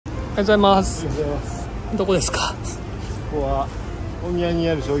うございます。ありがとうございます。どこですか？ここは大宮に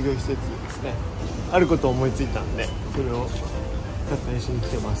ある商業施設ですね。あることを思いついたんで、それを撮影しに来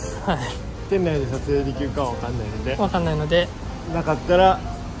てます。はい。店内で撮影できるかは分かんないので、なかったら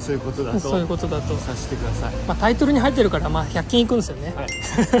そういうことだとさせてください。まあタイトルに入ってるから、まあ100均行くんですよね。はい。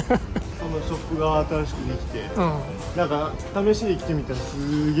そのショップが新しくできて、なんか試しに来てみたら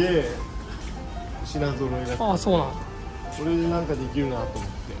すげえ品揃いだった。あ、そうなんだ。これでなんかできるなと思っ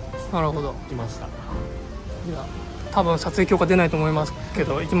て。なるほど。来ました。いや、多分撮影許可出ないと思いますけ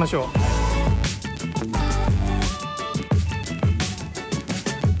ど、行きましょう。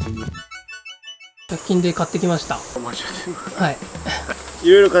100均で買ってきました。はい。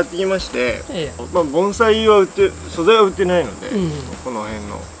いろいろ買ってきまして、まあ盆栽は素材は売ってないので、この辺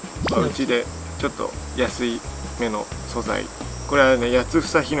のうちでちょっと安い目の素材。これはね、八つ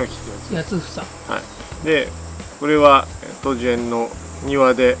房ヒノキってやつ。八つ房。はい。で、これは当時園の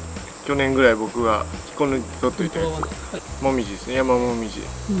庭で去年ぐらい僕が引っこ抜き取っていたやつ。もみじですね、山もみじ。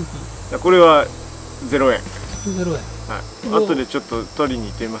これは0円。0円。はい。後でちょっと取りに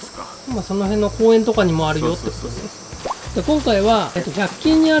行ってみますか。まあその辺の公園とかにもあるよってことですね。で今回は100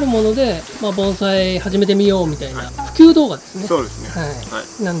均にあるもので、まあ盆栽始めてみようみたいな普及動画ですね。そうですね。は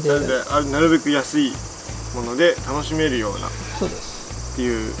い。なんでなるべく安いもので楽しめるような。そうです。って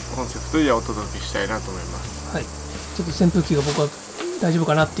いうコンセプトでお届けしたいなと思います。はい。ちょっと扇風機が僕は大丈夫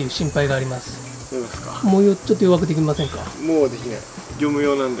かなっていう心配があります。そうですか。もうちょっと弱くできませんか？もうできない。業務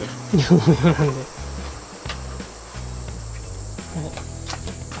用なんで。業務用なんで。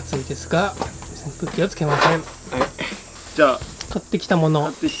暑いですが扇風機はつけません。はい。じゃあ買ってきたも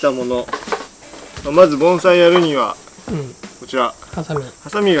の。まず盆栽やるには、こちらハサ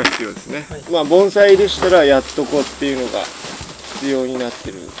ミが必要ですね。まあ盆栽でしたらやっとこっていうのが必要になって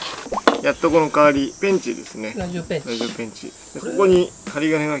る。やっとこの代わりペンチですね。ラジオペンチ。ここに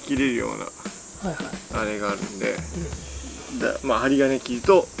針金が切れるようなあれがあるんで、まあ針金切る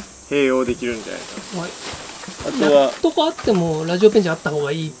と併用できるんじゃないかな。あとはやっとこあってもラジオペンチあった方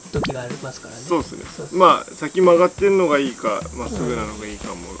がいい時がありますからね。そうですね。まあ先曲がってるのがいいかまっすぐなのがいいか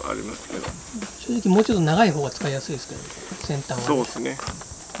もありますけど、正直もうちょっと長い方が使いやすいですけど、先端は。そうですね。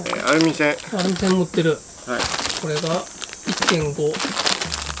アルミ線持ってる。これが 1.5、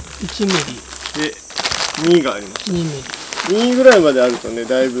1ミリで2があります。2ミリ2ぐらいまであるとね、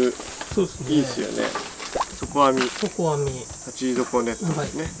だいぶいいですよね。底網鉢底ネットで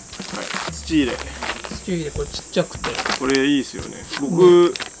すね。土入れこれちっちゃくてこれいいですよね。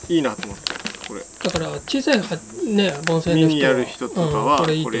僕いいなと思ってこれ。だから小さいね盆栽の人やる人とかはこ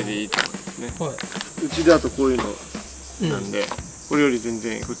れでいいと思いますね。うちだとこういうのなんで、これより全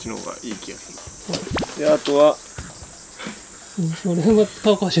然こっちの方がいい気がする。であとはそれは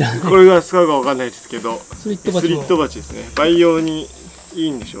使うかもしれない。これが使うかわかんないですけど、スリット鉢ですね。培養にい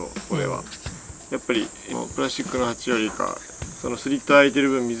いんでしょうこれは。やっぱりプラスチックの鉢よりかそのスリット開いてる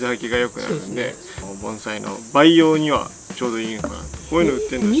分水はけが良くなるんで、盆栽の培養にはちょうどいいのかなと。こういうの売っ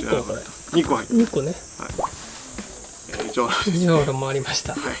てるの知らなかった。2個入ってる。2個ね。はい。じょうろもありまし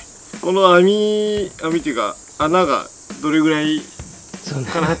た。はい。この網っていうか穴がどれぐらい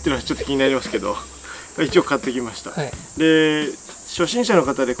かなっていうのはちょっと気になりますけど、一応買ってきました。で初心者の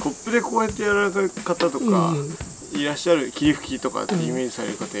方でコップでこうやってやられる方とかいらっしゃる、霧吹きとかってイメージされ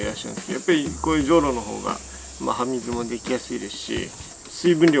る方いらっしゃるんですけど、やっぱりこういうじょうろの方がまあ葉水もできやすいですし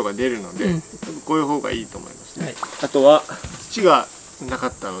水分量が出るので、こういう方がいいと思いますね。あとは土がなか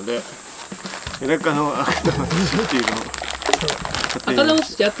ったのでメダカの赤玉土っていうのを赤玉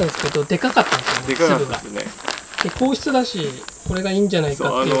土あったんですけどでかかったんですよね。でかかったですね。で硬質だしこれがいいんじゃないか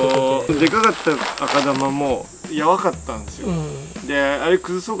っていうことで、でかかった赤玉もやわかったんですよ。であれ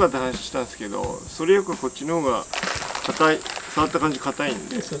崩そうかって話したんですけど、それよくこっちの方が硬い、触った感じ硬いん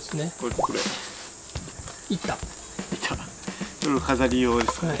で。そうですね。これ板これ飾り用で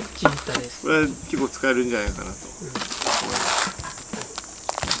すね。地板です。これは結構使えるんじゃないかなと思います。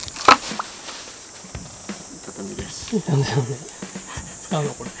畳です。なんだろうね。使う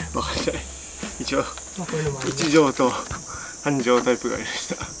のこれ。わかんない。一応1畳と半畳タイプがありま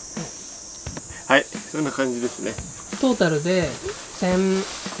した。はい、そんな感じですね。トータルで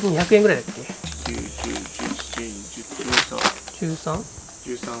1200円ぐらいだっけ？9、10、11、12、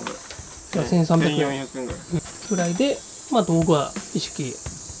13ぐらい。じゃあ1300円。1400円ぐらいで、まあ道具は一式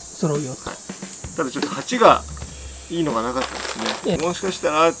揃うよ。ただちょっと鉢がいいのがなかったですね。もしかし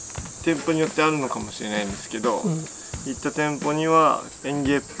たら店舗によってあるのかもしれないんですけど、行った店舗には園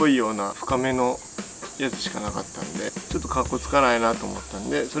芸っぽいような深めのやつしかなかったんで、ちょっとかっこつかないなと思ったん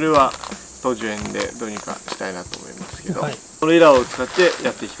で、それは当時園でどうにかしたいなと思いますけど、これらを使って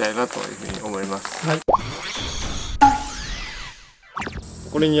やっていきたいなというふうに思います。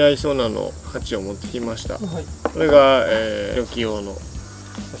これに合いそうなの鉢を持ってきました。はい、これがニョキ用の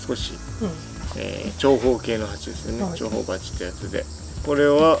少し、長方形の鉢ですよね、長方鉢ってやつで、これ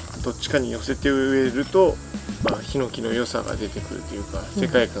はどっちかに寄せて植えると、ヒノキの良さが出てくるというか世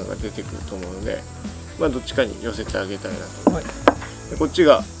界観が出てくると思うので、どっちかに寄せてあげたいなと。でこっち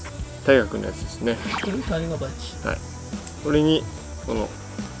が大学のやつですね。大学鉢。はい。これにこの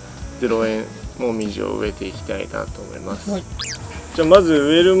0円もみじを植えていきたいなと思います。じゃあまず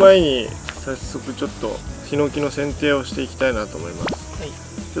植える前に早速ちょっとヒノキの剪定をしていきたいなと思います。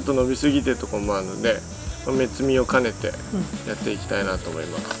ちょっと伸びすぎてるところもあるので、目摘みを兼ねてやっていきたいなと思い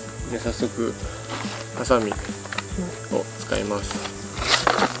ます。で早速ハサミを使います。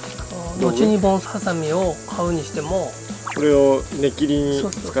後に盆ハサミを買うにしてもこれを根切りに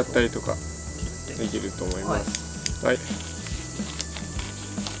使ったりとかできると思います。はい。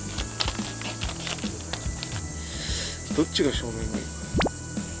どっちが正面がいいかな。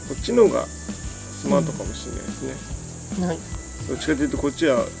こっちの方がスマートかもしれないですね。どっちかというとこっち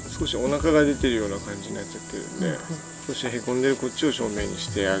は少しお腹が出てるような感じになっちゃってるんで、少しへこんでるこっちを正面に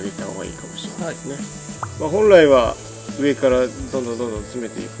してあげた方がいいかもしれないですね。本来は上からどんどん詰め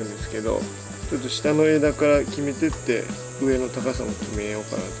ていくんですけど、ちょっと下の枝から決めてって上の高さも決めよう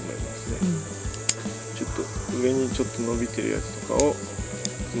かなと思いますね。ちょっと上にちょっと伸びてるやつとかを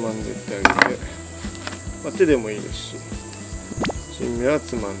つまんでいってあげて、手でもいいですし、新芽は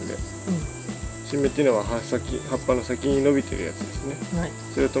つまんで、新芽っていうのは葉っぱの先に伸びてるやつですね。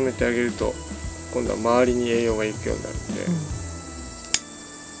それを止めてあげると今度は周りに栄養がいくようになるんで。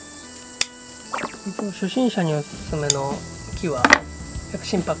初心者におすすめの木は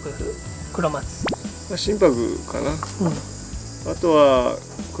心拍黒松。心拍かな。あとは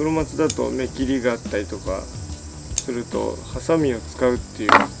黒松だと芽切りがあったりとかするとハサミを使うってい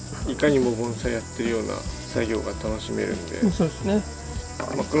ういかにも盆栽やってるような作業が楽しめるんで、そうですね。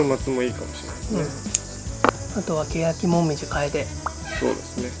黒松もいいかもしれないですね。あとはケヤキもみじカエデ。そうで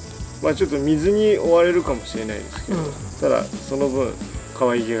すね。ちょっと水に追われるかもしれないですけど、ただその分可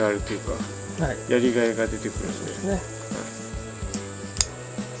愛げがあるというか、やりがいが出てくるんですね。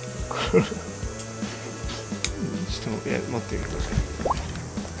ちょっと待ってください。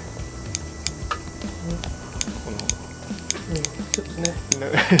ちょっとね、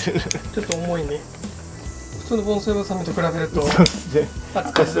ちょっと重いね。普通の盆栽バサミと比べると、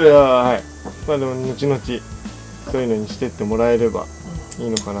それはでも後々そういうのにしてってもらえればいい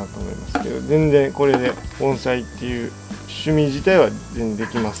のかなと思いますけど、全然これで盆栽っていう趣味自体は全然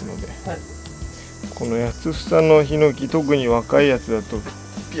できますので、この八つ房のヒノキ、特に若いやつだと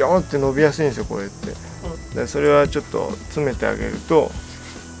ピヨーって伸びやすいんですよ、これって。でそれはちょっと詰めてあげると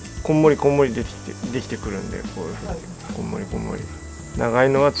こんもりできてくるんで、こういうふうにこんもり長い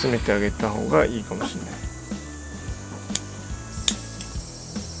のは詰めてあげた方がいいかもしれない。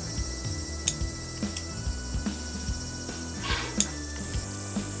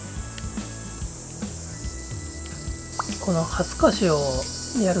このハスカシを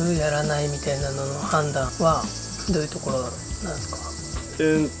やるやらないみたいなのの判断はどういうところなんですか？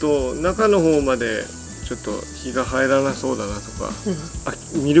中の方までちょっと日が入らなそうだなとか、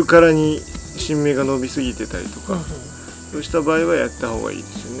見るからに新芽が伸びすぎてたりとか、そうした場合はやった方がいいで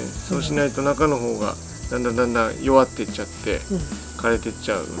すよね。そうしないと中の方がだんだん弱っていっちゃって枯れていっ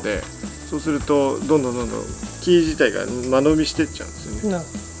ちゃうので、そうするとどんどん木自体が間延びしていっちゃうんですよね。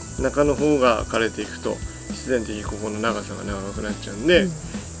中の方が枯れていくと必然的にここの長さが長くなっちゃうんで、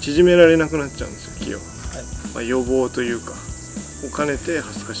縮められなくなっちゃうんですよ、木を。予防というかを兼ねて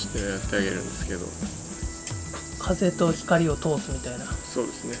ハスカシってやってあげるんですけど、風と光を通すみたいな。そう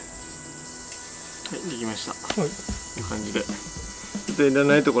ですね。できました。こういう感じで、ちょっといら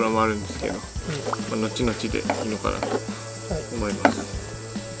ないところもあるんですけど、後々でいいのかなと思います。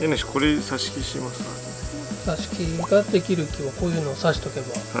しこれ挿し木しますか？挿し木ができる木はこういうのを挿しとけば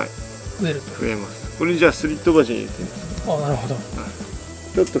増えると。増えます。これじゃあスリット鉢に入れてみます。なるほど。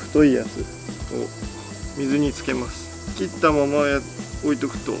ちょっと太いやつを水につけます。切ったまま置いと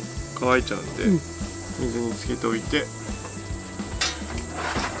くと乾いちゃうんで、水につけておいて、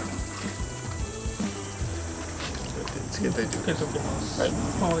つけたいと思います。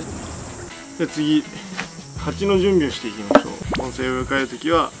で次鉢の準備をしていきましょう。盆栽を植え替えるとき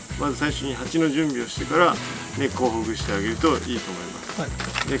はまず最初に鉢の準備をしてから根っこをほぐしてあげるといいと思いま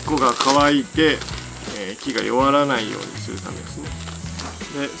す。根っこが乾いて、木が弱らないようにするためですね。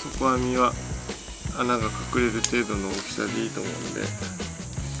で底網は穴が隠れる程度の大きさでいいと思うんで、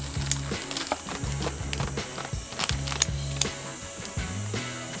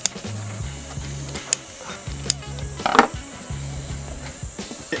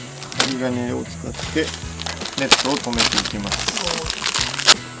針金を使ってネットを留めていきます。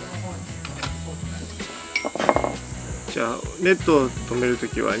じゃあネットを止めると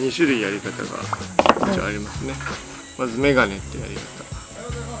きは2種類やり方が一応ありますね。まずメガネってやり方、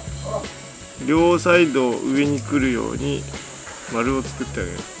両サイドを上に来るように丸を作ってあ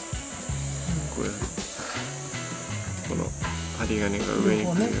げる。これこの針金が上に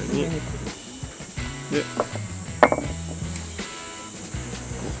来るようにで、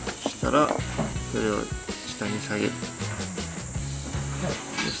そしたらそれを下に下げる。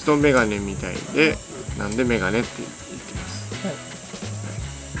ストメガネみたいで、なんでメガネって言ってま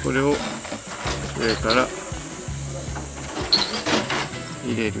す。これを上から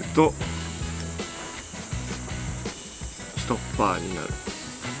入れるとストッパーになる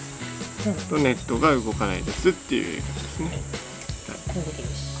とネットが動かないですっていうやり方ですね。こういうことで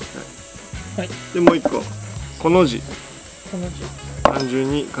す。はい。でもう一個、この字。単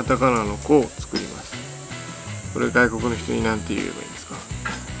純にカタカナの「こ」を作ります。これ外国の人に何て言えばいいんですか？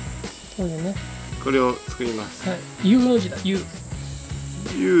これね。これを作ります。はい。U の字だ。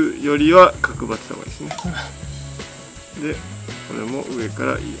U よりは角張ってた方がいいですね。で、これも上か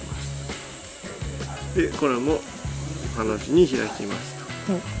ら入れます。で、これもハの字に開きます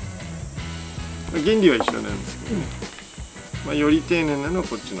と。原理は一緒なんですけどね。まあ、より丁寧なのは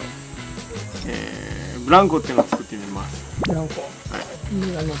こっちの、ブランコっていうのを作ってみます。ブランコ。はい。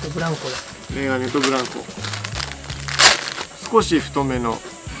メガネとブランコだ。メガネとブランコ。少し太めの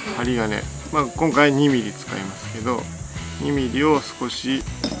針金。まあ、今回2ミリ使いますけど、2ミリを少し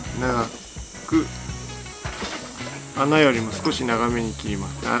長く、穴よりも少し長めに切りま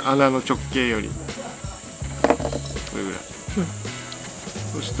す。穴の直径より。これぐらい。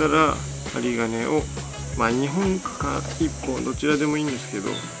そしたら針金を、まあ、2本か1本どちらでもいいんですけど、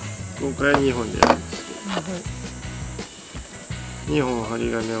今回は2本でやるんですけど、2本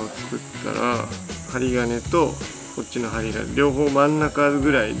針金を作ったら針金とこっちの針金両方真ん中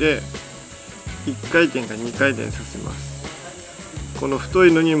ぐらいで1回転か2回転させます。この太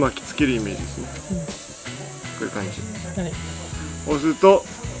いのに巻きつけるイメージですね。こういう感じ、はい、押すと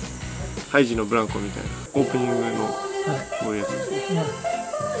ハイジのブランコみたいなオープニングのこういうやつですね。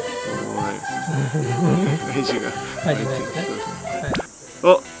ハイジが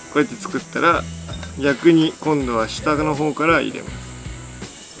をこうやって作ったら逆に今度は下の方から入れます。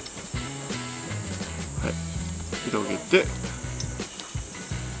はい、広げて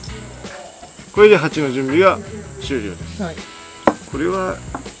これで鉢の準備が終了です。はい、これは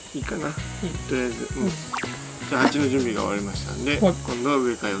いいかな。とりあえず、じゃあ鉢の準備が終わりましたんで、今度は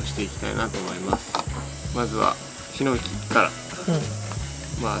植え替えをしていきたいなと思います。まずはヒノキから、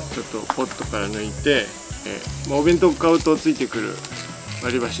まあちょっとポットから抜いて、まあ、お弁当買うとついてくる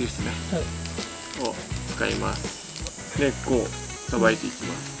割り箸ですね、を使います。根っこをさばいていき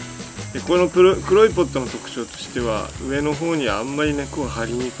ます。でこの黒いポットの特徴としては上の方にはあんまり根っこが張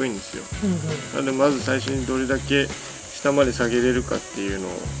りにくいんですよ。なのでまず最初にどれだけ下まで下げれるかっていうの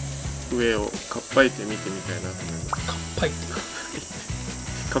を上をかっぱいて見てみたいなと思います。かっぱいて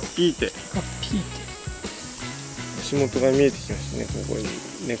かっぴーて足元が見えてきましたね。ここに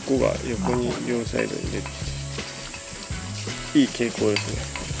根っこが横に両サイドに出てきていい傾向ですね。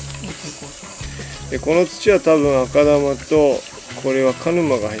でこの土は多分赤玉とこれは鹿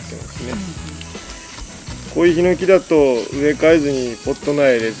沼が入ってますね。こういうヒノキだと植え替えずにポット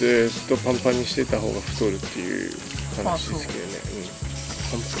内でずっとパンパンにしてた方が太るっていう話ですけどね。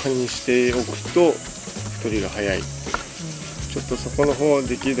パンパンにしておくと太りが早い。ちょっとそこの方を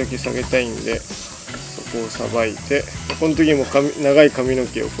できるだけ下げたいんでそこをさばいて、この時も長い髪の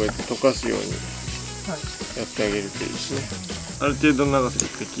毛をこうやって溶かすようにやってあげるといいですね。ある程度の長さで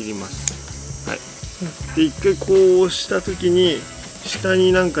一回切ります。はい、で一回こう押した時に下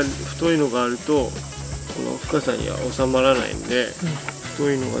になんか太いのがあるとこの深さには収まらないんで、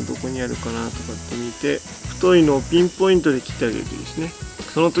太いのがどこにあるかなとかって見て太いのをピンポイントで切ってあげるといいですね。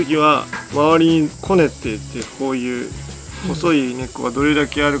その時は周りにコネって言ってこういう細い根っこがどれだ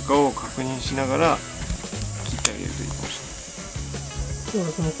けあるかを確認しながら切ってあげるといいかもしれな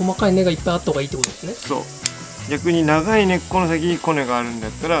い。その細かい根がいっぱいあった方がいいってことですね。そう。逆に長い根っこの先にコネがあるんだ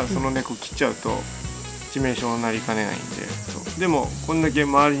ったらその根っこ切っちゃうと致命傷になりかねないんで、そうでもこんだけ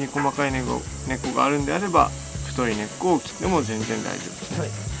周りに細かい根っこがあるんであれば太い根っこを切っても全然大丈夫ですね。はい、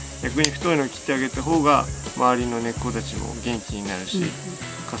逆に太いのを切ってあげた方が周りの根っこたちも元気になるし、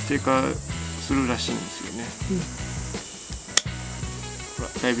活性化するらしいんですよね。ほら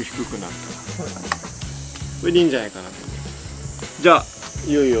だいぶ低くなった。これでいいんじゃないかなと思います。じゃあ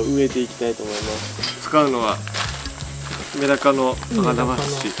いよいよ植えていきたいと思います。使うのはメダカの赤玉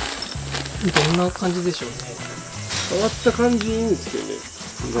土。どんな感じでしょうね。触った感じいいんですけどね。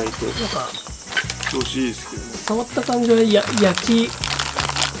意外となんか調子いいですけどね。触った感じは焼き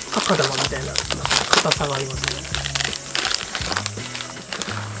赤玉みたいな硬さがありますね。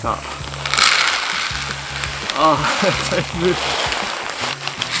さあ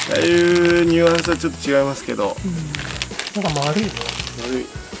だいぶニュアンスはちょっと違いますけど、なんか丸いね。丸い。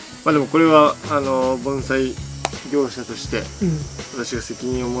まあでもこれは盆栽業者として私が責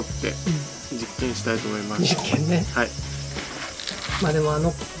任を持って実験したいと思います。実験ね。はい。まあでも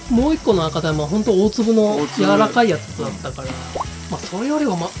もう一個の赤玉は本当大粒の柔らかいやつだったから、まあそれより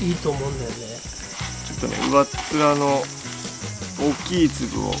はいいと思うんだよね。ちょっとね、上っ面の大きい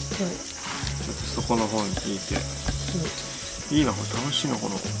粒をちょっと底の方に引いて、いいな、これ楽しいな、こい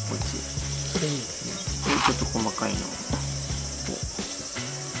つ。それいい。でちょっと細かいのち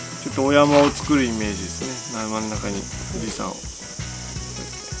ょっとお山を作るイメージですね。真ん中に富士山を。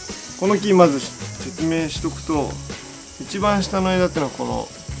この木まず説明しとくと、一番下の枝っていうのはこの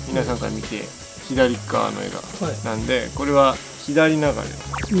皆さんから見て左側の枝なんで、これは左流れ、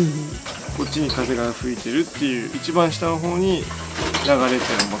こっちに風が吹いてるっていう一番下の方に流れっていう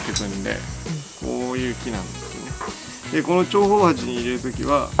のを持ってくるんで、こういう木なんですよね。でこの長方鉢に入れる時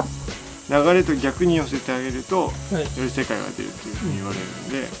は流れと逆に寄せてあげると、より世界が出るっていうふうに言われるん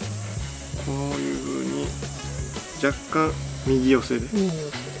で、こういうふうに若干右寄せで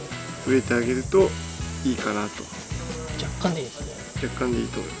植えてあげるといいかなと。若干でいいですね。若干でいい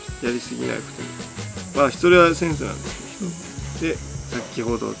と思います。やりすぎなくても、まあそれはセンスなんですけど、で先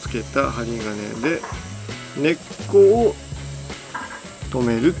ほどつけた針金で根っこを止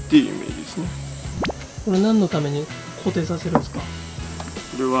めるっていうイメージですね。これ何のために固定させるんですか？こ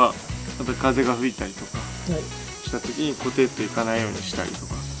れはやっぱり風が吹いたりとかした時に固定っていかないようにしたりと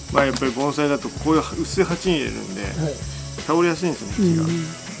か、まあやっぱり盆栽だとこういう薄い鉢に入れるんで、倒れやすいんですよね、木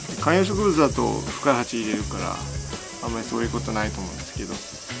が。観葉植物だと深い鉢入れるからあんまりそういうことないと思うんですけど、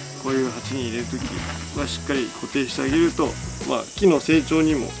こういう鉢に入れる時はしっかり固定してあげると、まあ、木の成長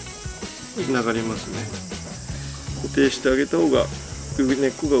にもつながりますね。固定してあげた方が根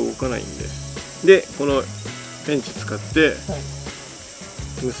っこが動かないんで。でこのペンチ使って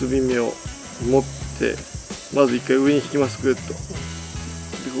結び目を持って、まず一回上に引きます。グッと。で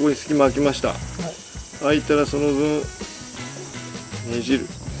ここに隙間空きました。空いたらその分ねじる。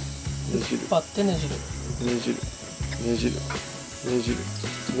バッてねじる。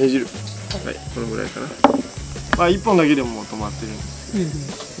はい、このぐらいかな。まあ1本だけでももう止まってるんです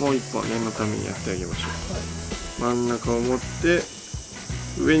けど、もう1本念のためにやってあげましょう。真ん中を持って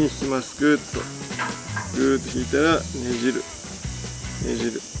上に引きます。グッと引いたらねじる。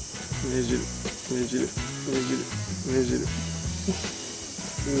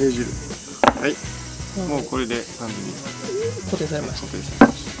はい、もうこれで完全に固定されました。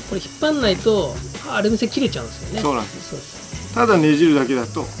これ引っ張んないとアルミ製切れちゃうんですよね。そうなんです。ただねじるだけだ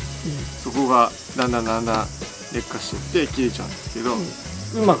と、そこがだんだん劣化していって切れちゃうんですけど、う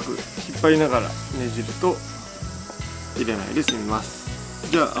まく引っ張りながらねじると切れないで済みます。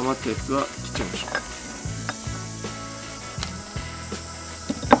じゃあ余ったやつは切っちゃいましょう。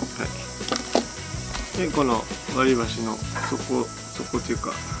はい、でこの割り箸の底という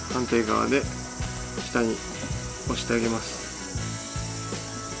か反対側で下に押してあげます。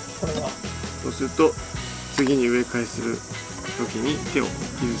これはそうすると次に植え替えする時に手を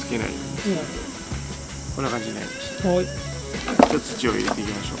傷つけないように、こんな感じになりました。じゃあ土を入れてい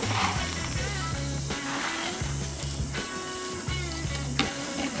きましょう。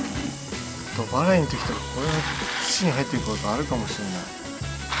バラエの時とかこれが土に入っていることあるかもしれない。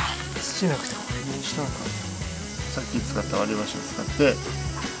土なくてこれにしたのかな。さっき使った割り箸を使って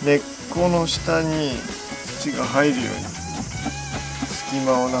根っこの下に土が入るように、隙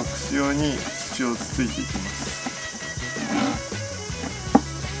間をなくすように土をつついていきます。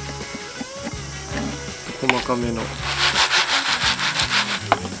細かめの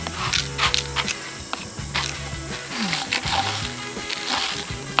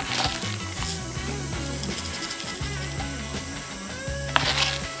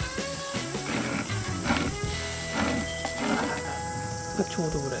ちょ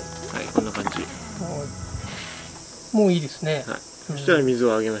うどぐらい。はい、こんな感じ。もういいですね。はい、そしたら水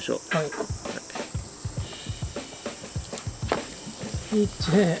をあげましょう。はい。いい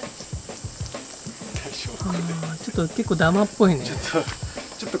ね。ちょっと結構ダマっぽいね。ちょ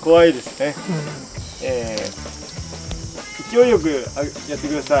っと怖いですね。勢いよくやって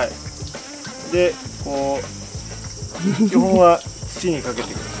ください。で、こう基本は土にかけ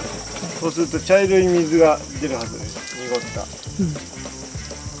てください。そうすると茶色い水が出るはずです。濁った。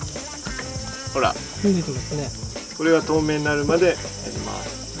ほら。出てますね。これが透明になるまでやりま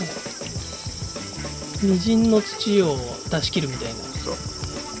す。みじんの土を出し切るみたいな。そう。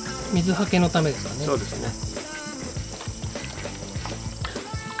水はけのためですよね。そうですね。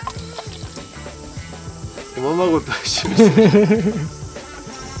おままごと一緒にして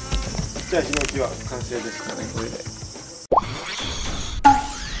じゃあヒノキは完成ですかね、これで。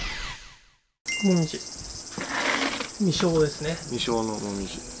もみじ未生ですね。未生のもみ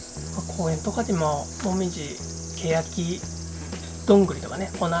じ。公園とかでももみじ、ケヤキ、どんぐりとか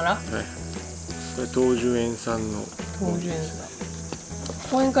ね、おなら。はい。これ東寿園産の。東寿園産。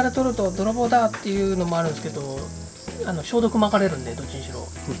公園から取ると泥棒だっていうのもあるんですけど、消毒巻かれるんで、どっちにしろ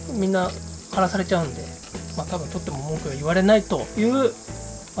みんな枯らされちゃうんで、まあ多分取っても文句は言われないという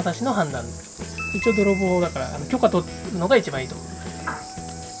私の判断。一応泥棒だから許可取るのが一番いいと思う。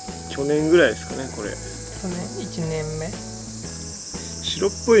去年ぐらいですかね、これ。去年1年目。白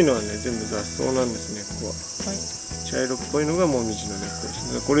っぽいのはね、全部雑草なんですね、ここは。はい。茶色っぽいのがもみじの根っこで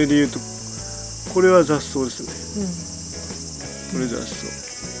すね。これで言うと、これは雑草ですね。これ雑草。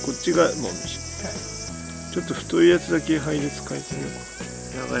こっちがもみじ。はい。ちょっと太いやつだけ配列変えてみよう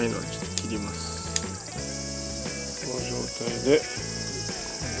か。長いのはちょっと切ります。この状態で、こ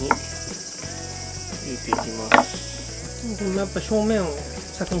こに入れていきます。これもやっぱ正面を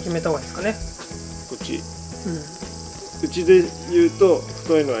先に決めた方がいいですかね。こっち。うちで言うと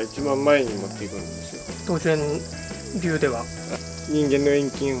太いのは一番前に持っていくんですよ。東寿園流では人間の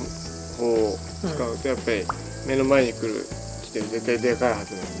遠近法を使うとやっぱり目の前に来て絶対でかいは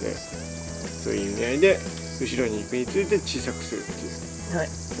ずなんで、そういう意味合いで後ろに行くにつれて小さくするっていうことで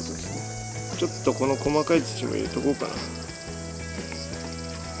すね。ちょっとこの細かい土も入れとこうかな。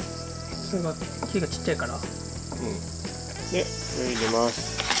それが木がちっちゃいから。でこれ入れま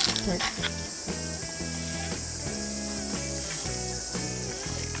す。はい。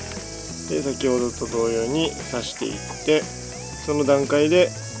で先ほどと同様に刺していって、その段階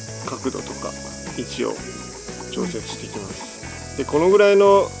で角度とか位置を調節していきます。でこのぐらい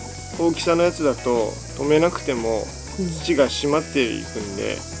の大きさのやつだと止めなくても土が締まっていくん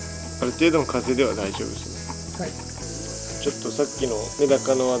で、ある程度の風では大丈夫ですね。はい。ちょっとさっきのメダ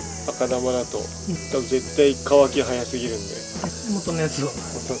カの赤玉だと、多分絶対乾き早すぎるんで、元のやつを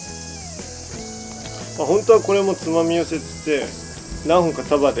本当はこれもつまみ寄せって何本か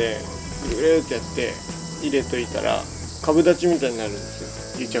束でぐるーってやって入れといたら株立ちみたいになるんです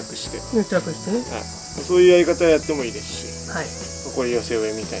よ。癒着してね。はい。そういうやり方やってもいいですし、はい、これ寄せ植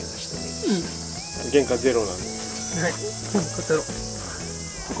えみたいにしてもいいですし、原価ゼロなんで。はい、原価ゼロ。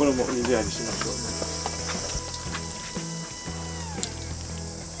これも水やりしましょう。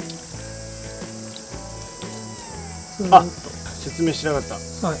説明しなかった。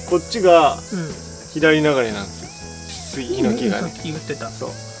はい、こっちが左流れなんですよ。ヒノキがね。さっき言ってた。そ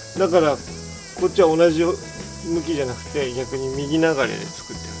う。だからこっちは同じ向きじゃなくて逆に右流れで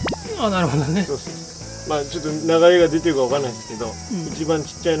作ってる。あ、なるほどね。そうそう。まあちょっと流れが出てるかわかんないですけど、一番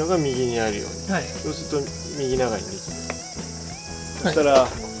ちっちゃいのが右にあるように。はい、そうすると右流れにできる。そしたら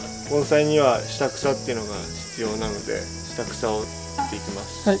盆栽には下草っていうのが必要なので下草を切っていきま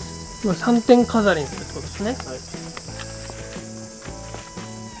す。はい。今3点飾りにするってことですね。はい。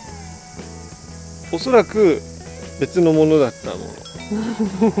おそらく別のものだったも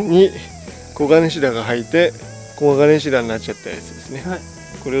のに黄金シダが入って黄金シダになっちゃったやつですね。はい、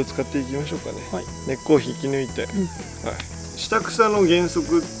これを使っていきましょうかね。はい、根っこを引き抜いて、はい、下草の原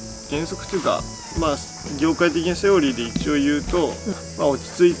則っていうか、まあ業界的なセオリーで一応言うと、まあ、落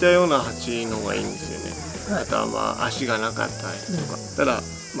ち着いたような鉢の方がいいんですよね。はい、あとはまあ足がなかったりとか、ただ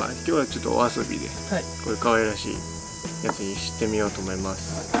まあ今日はちょっとお遊びで、はい、こういう可愛らしいやつにしてみようと思いま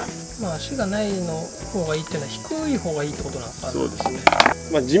す。まあ足がないの方がいいっていうのは低い方がいいってことなんですか。そうですね。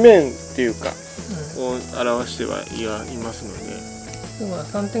まあ地面っていうか、を表してはいますので。要は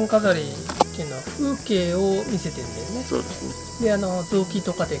3点飾りっていうのは風景を見せてるんだよね。そうですね。で雑木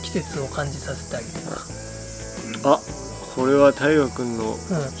とかで季節を感じさせてあげるとか。あ、これは大河君の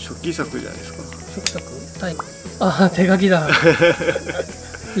初期作じゃないですか。初期作？大河。あ、手書きだ。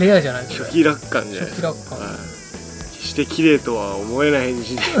レアじゃないですか。初期落款じゃないですか。初期落款。決して綺麗とは思えない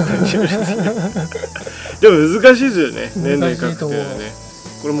字ででも難しいですよね。年齢書くっていうのはね。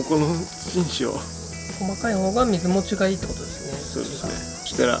これもこの土にしよう。細かい方が水持ちがいいってことですね。そうですね。そ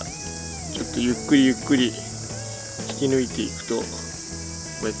したらちょっとゆっくり引き抜いていくとこ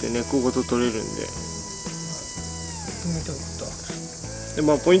うやって根っこごと取れるんで。で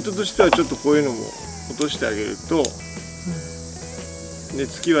まあポイントとしてはちょっとこういうのも落としてあげると、根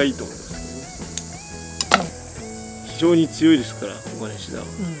付きはいいと思いますけどね。非常に強いですから黄金シダは。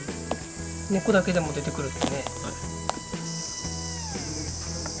根っこだけでも出てくるってね。は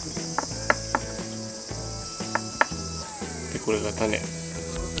い、これが種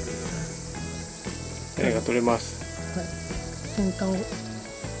が取れます。はい、先端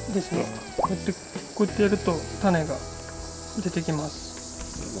ですね。こうやってやると種が出てきます。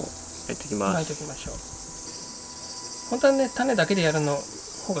これも入ってきます。巻いておきましょう。本当はね種だけでやるの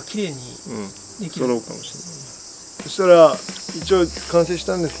方が綺麗にできる、揃うかもしれない。そしたら一応完成し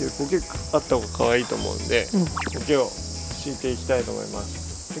たんですけど、苔あった方が可愛いと思うんで、苔を敷いていきたいと思いま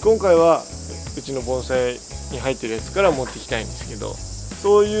す。で今回はうちの盆栽に入ってるやつから持ってきたいんですけど、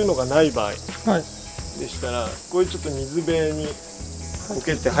そういうのがない場合でしたら、こういうちょっと水辺に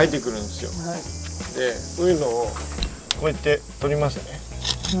苔って生えてくるんですよ。でそういうのをこうやって取りますね。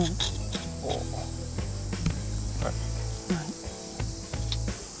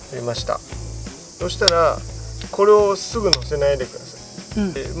取りました。そしたらこれをすぐ乗せないでくださ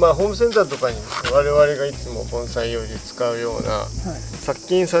い。でホームセンターとかに我々がいつも盆栽用で使うような殺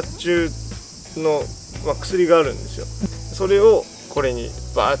菌殺虫の、薬があるんですよ。それをこれに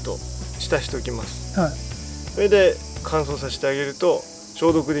バーッと浸しておきます。それで乾燥させてあげると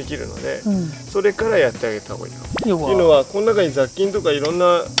消毒できるので、それからやってあげた方がいいよ。っていうのはこの中に雑菌とかいろん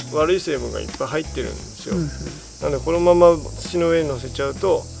な悪い成分がいっぱい入ってるんですよ。なのでこのまま土の上に乗せちゃう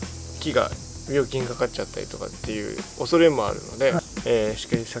と木が病気にかかっちゃったりとかっていう恐れもあるので、しっ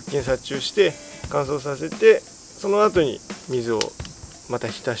かり殺菌殺虫して乾燥させて、その後に水をまた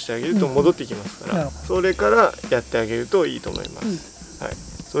浸してあげると戻ってきますから、それからやってあげるといいと思います。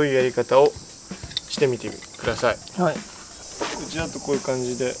そういうやり方をしてみてください。うちだとこういう感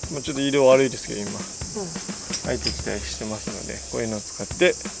じで、ちょっと色悪いですけど今生えてきたりしてますので、こういうのを使っ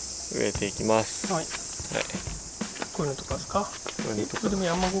て植えていきます。こういうのとかですか？これでも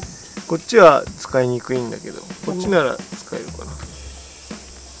山ごこっちは使いにくいんだけど、こっちなら使えるかな。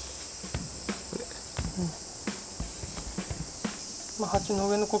鉢の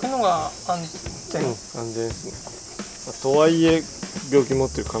上の苔のが安全。安全ですね。とはいえ病気持っ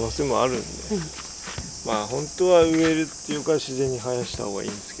てる可能性もあるんで、本当は植えるっていうか自然に生やした方がいい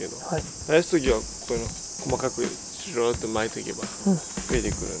んですけど、生やす時はこういうの細かくしろっと巻いておけば増え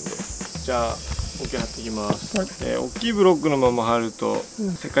てくるんで、じゃあ苔貼っていきます。大きいブロックのまま貼ると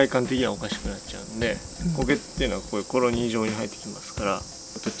世界観的にはおかしくなっちゃうんで、苔っていうのはこういうコロニー状に入ってきますから、あ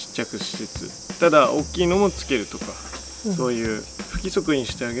とちっちゃくしつつ、ただ大きいのもつけるとか、そういう不規則に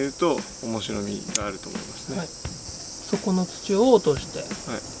してあげると面白みがあると思いますね。そこの土を落として、こ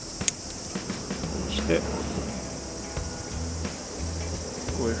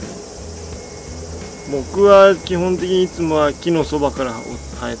ういうふうに、僕は基本的にいつもは木のそばから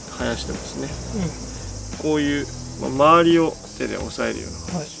生やしてますね。こういう、周りを手で押さえるような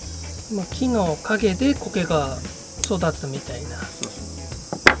感じ、木の陰で苔が育つみたいな。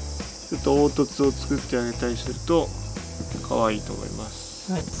ちょっと凹凸を作ってあげたりすると可愛いと思います。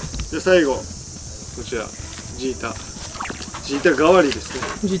じゃあ最後こちらジータ代わりです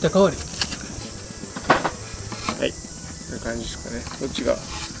ね。ジータ代わり。こんな感じですかね。どっちが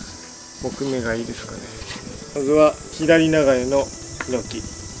木目がいいですかね。まずは左長屋のヒノキ。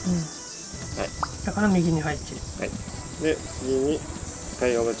だから右に入ってる。で次にタ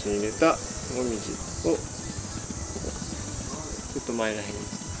イガー鉢に入れたモミジをちょっと前らへんに、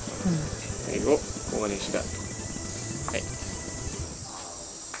最後黄金シダ。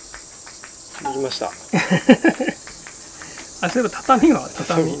できました。そういえば畳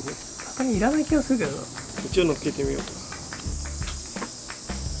いらない気がするけど、一応乗っけてみようかな。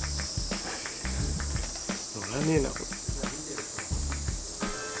乗らねえなこれ。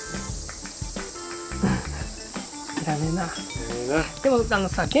いらねえな。でも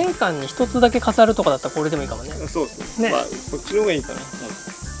玄関に一つだけ飾るとかだったらこれでもいいかもね。そうですね。こっちの方がいいかな。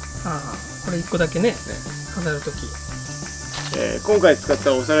これ一個だけね飾るとき。今回使っ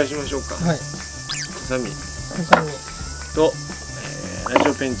たおさらいしましょうか。ハサミとラジ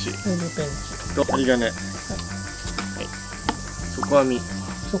オペンチと針金、底編み、ス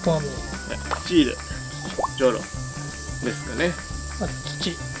チール、ジョロですかね。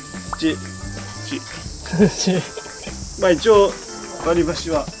土一応割り箸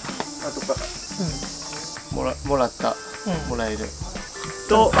は後からもらえる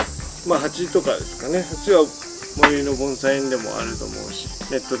と、鉢とかですかね。鉢は最寄りの盆栽園でもあると思うし、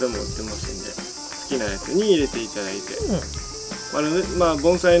ネットでも売ってますんで、好きなやつに入れていただいて、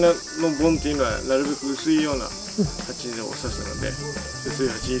盆栽の盆っていうのはなるべく薄いような鉢を指すので、薄い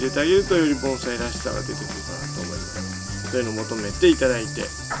鉢入れてあげるとより盆栽らしさが出てくるかなと思います。そういうのを求めていただいて、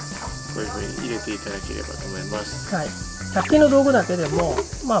こういうふうに入れていただければと思います。100均の道具だけでも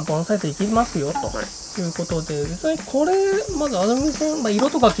盆栽といきますよということで、別にこれまずアドミ線、色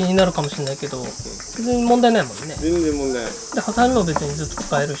とか気になるかもしれないけど、別に問題ないもんね。全然問題ない。でハサミも別にずっと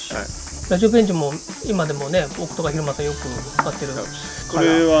使えるし、ラジオペンチも今でもね、僕とか昼間さんよく使ってる。こ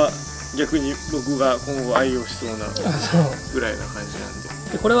れは逆に僕が今後愛用しそうなぐらいな感じなん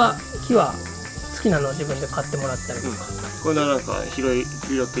で。これは木は好きなのは自分で買ってもらったりとか、これなんか拾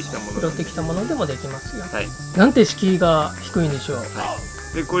ってきたものでもできますよ。なんて敷居が低いんでしょう。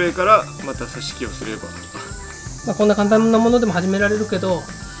でこれからまた挿し木をすれば、まあ、こんな簡単なものでも始められるけど、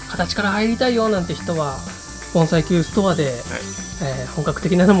形から入りたいよなんて人は盆栽Qストアで、はい、本格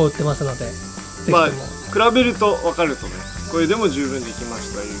的なのも売ってますので、ぜひとも、まあ、比べると分かると思います。これでも十分できま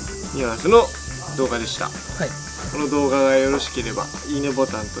すというニュアンスの動画でした。はい、この動画がよろしければいいねボ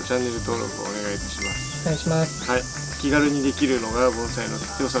タンとチャンネル登録をお願いいたします。お願いします。はい、気軽にできるのが盆栽の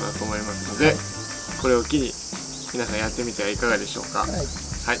良さだと思いますので、はい、これを機に皆さんやってみてはいかがでしょうか。はい、はい、あ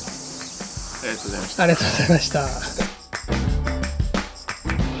りがとうございました。ありがとうございました。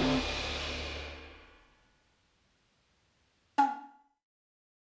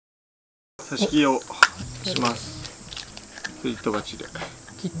挿し木をします。スリット鉢で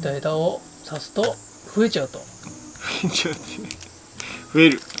切った枝を刺すと増えちゃうと。増えちゃうってね。増え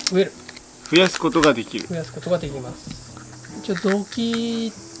る。増やすことができる。増やすことができます。一応銅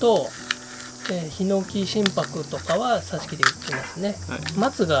木とヒノキ心拍とかは挿し木でいきますね。はい、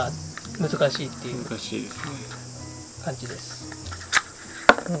松が難しいっていう難しいですね。感じです。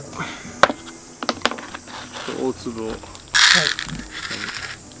大粒を。はい。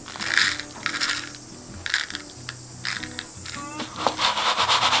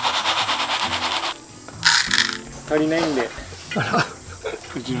足りないんで、あら、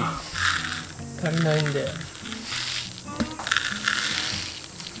うちの足りないんで、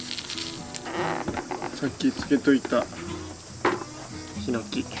さっきつけといたヒノ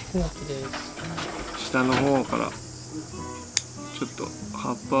キです。下の方からちょっと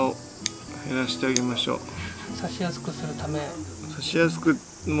葉っぱを減らしてあげましょう。刺しやすくするため。刺しやすく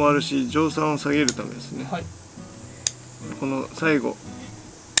もあるし、蒸散を下げるためですね。はい、この最後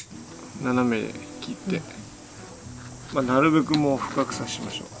斜めで切って、まあ、なるべくもう深く刺し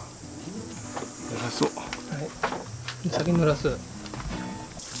ましょう。濡らそう。はい、先に濡らす。こ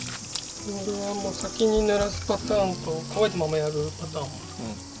れはもう先に濡らすパターンと乾いたままやるパターンも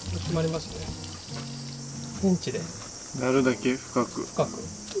決まりますね。ペンチでなるだけ深く。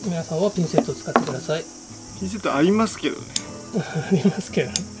皆さんはピンセットを使ってください。ピンセットありますけどね。ありますけど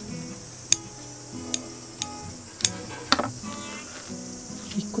ね。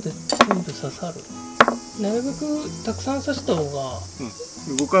1個で全部刺さる。なるべくたくさん刺した方が、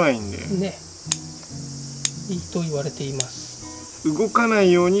動かないんでね、いいと言われています。動かな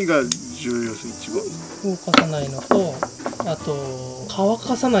いようにが重要です。一番動かさないのと、あと乾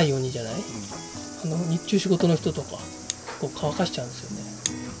かさないようにじゃない、日中仕事の人とかこう乾かしちゃうんですよね。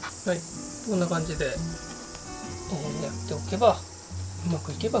はい、こんな感じで、やっておけばうま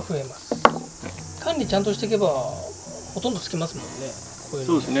くいけば増えます。管理ちゃんとしていけばほとんどつきますもんね。こういう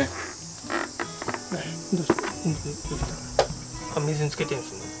の。そうですね。どうした？水につけてるんで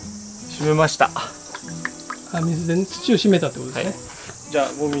すね。締めました。水で土を締めたってことですね。はい、じゃ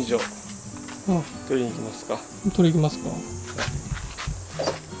あもみじを取りに行きますか。取りに行きますか。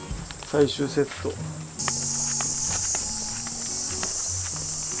最終セット。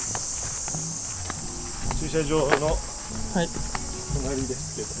駐車場の隣で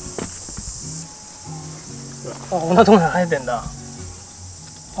すけど。こんなところに生えてんだ。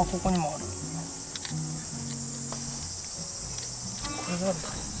ここにもある。これなんだ。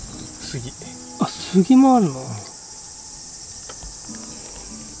杉。杉もあるの。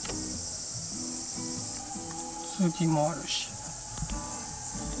杉もあるし。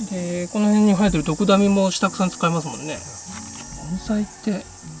で、この辺に生えてるドクダミもたくさん使えますもんね。盆栽って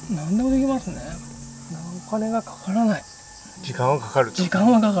何でもできますね。お金がかからない。時間はかかる。時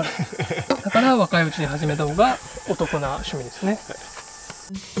間はかかる。だから若いうちに始めた方がお得な趣味ですね。はい。